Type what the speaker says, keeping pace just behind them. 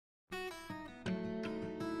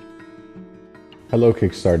Hello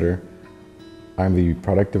Kickstarter. I'm the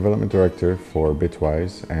Product Development Director for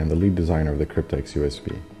Bitwise and the lead designer of the Crypteks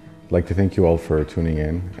USB. I'd like to thank you all for tuning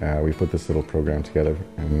in. We put this little program together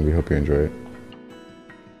and we hope you enjoy it.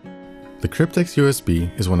 The Crypteks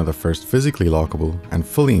USB is one of the first physically lockable and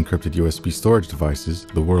fully encrypted USB storage devices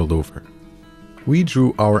the world over. We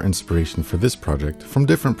drew our inspiration for this project from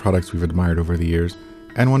different products we've admired over the years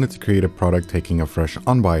and wanted to create a product taking a fresh,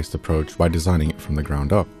 unbiased approach by designing it from the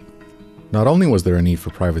ground up. Not only was there a need for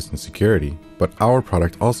privacy and security, but our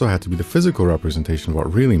product also had to be the physical representation of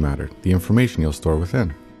what really mattered, the information you'll store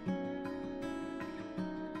within.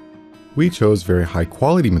 We chose very high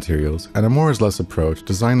quality materials and a more is less approach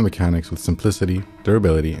designed the mechanics with simplicity,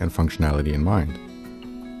 durability, and functionality in mind.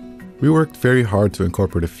 We worked very hard to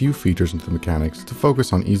incorporate a few features into the mechanics to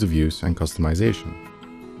focus on ease of use and customization.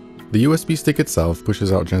 The USB stick itself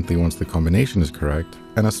pushes out gently once the combination is correct,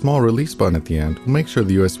 and a small release button at the end will make sure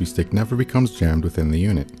the USB stick never becomes jammed within the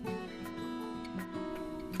unit.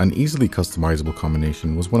 An easily customizable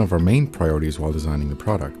combination was one of our main priorities while designing the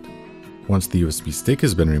product. Once the USB stick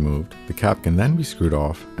has been removed, the cap can then be screwed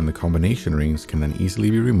off and the combination rings can then easily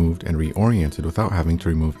be removed and reoriented without having to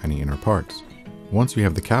remove any inner parts. Once we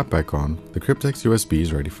have the cap back on, the Crypteks USB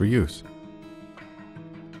is ready for use.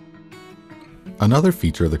 Another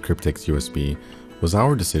feature of the Crypteks USB was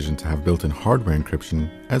our decision to have built-in hardware encryption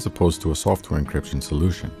as opposed to a software encryption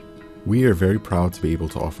solution. We are very proud to be able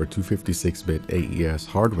to offer 256-bit AES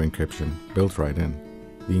hardware encryption built right in.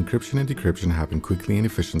 The encryption and decryption happen quickly and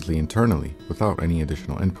efficiently internally without any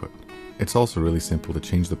additional input. It's also really simple to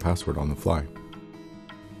change the password on the fly.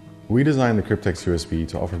 We designed the Crypteks USB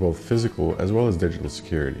to offer both physical as well as digital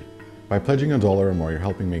security. By pledging $1 or more, you're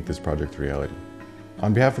helping make this project a reality.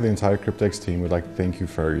 On behalf of the entire Crypteks team, we'd like to thank you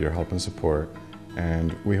for your help and support,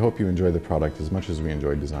 and we hope you enjoy the product as much as we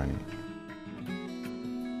enjoyed designing it.